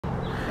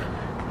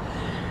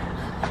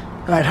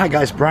Alright, hi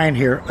guys, Brian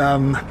here.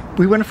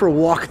 We went for a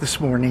walk this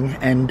morning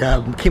and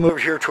came over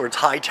here towards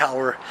High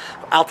Tower,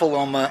 Alpha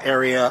Loma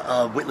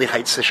area, Whitley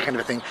Heights-ish kind of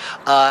a thing,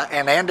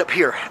 and I end up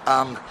here.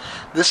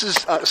 This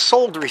is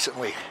sold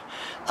recently.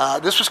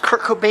 This was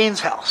Kurt Cobain's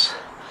house.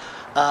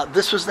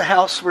 This was the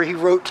house where he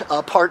wrote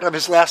part of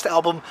his last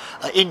album,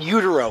 In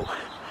Utero.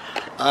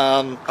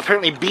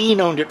 Apparently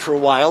Bean owned it for a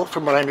while,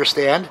 from what I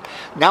understand.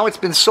 Now it's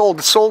been sold.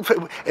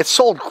 It's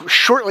sold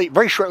shortly,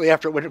 very shortly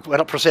after it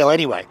went up for sale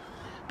anyway.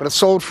 But it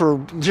sold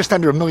for just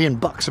under $1 million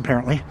bucks,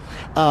 apparently.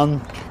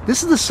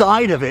 This is the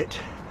side of it,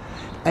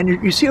 and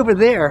you see over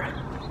there,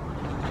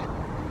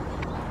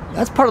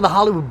 that's part of the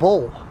Hollywood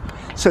Bowl.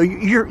 So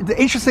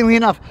interestingly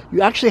enough,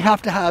 you actually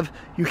have to have,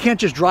 you can't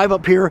just drive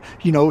up here,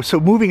 you know, so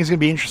moving is going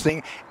to be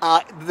interesting.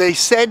 They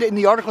said in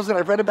the articles that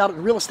I've read about it,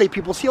 real estate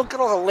people, see, look at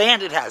all the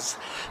land it has.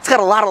 It's got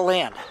a lot of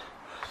land.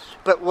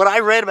 But what I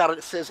read about it,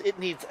 it says it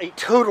needs a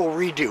total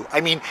redo. I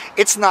mean,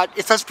 first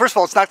of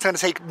all, it's not going to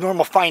take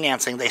normal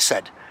financing, they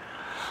said.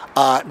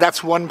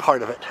 That's one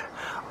part of it,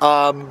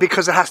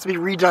 because it has to be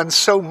redone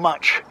so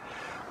much.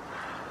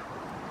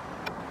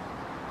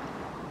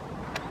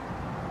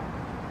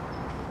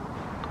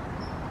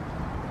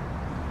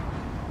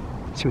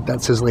 See what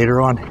that says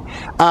later on.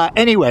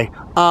 Anyway,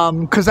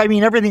 because I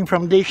mean everything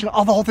from foundation, the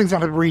whole thing's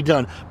going to be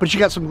redone. But you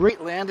got some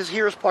great land is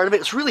here as part of it.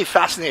 It's really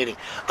fascinating.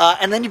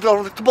 And then you've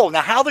got the bowl. Now,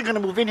 how they're going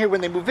to move in here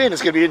when they move in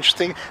is going to be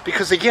interesting,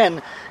 because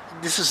again,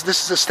 this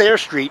is a stair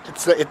street.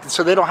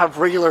 So they don't have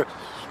regular.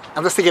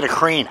 Unless they get a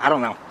crane, I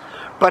don't know.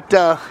 But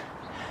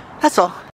that's all.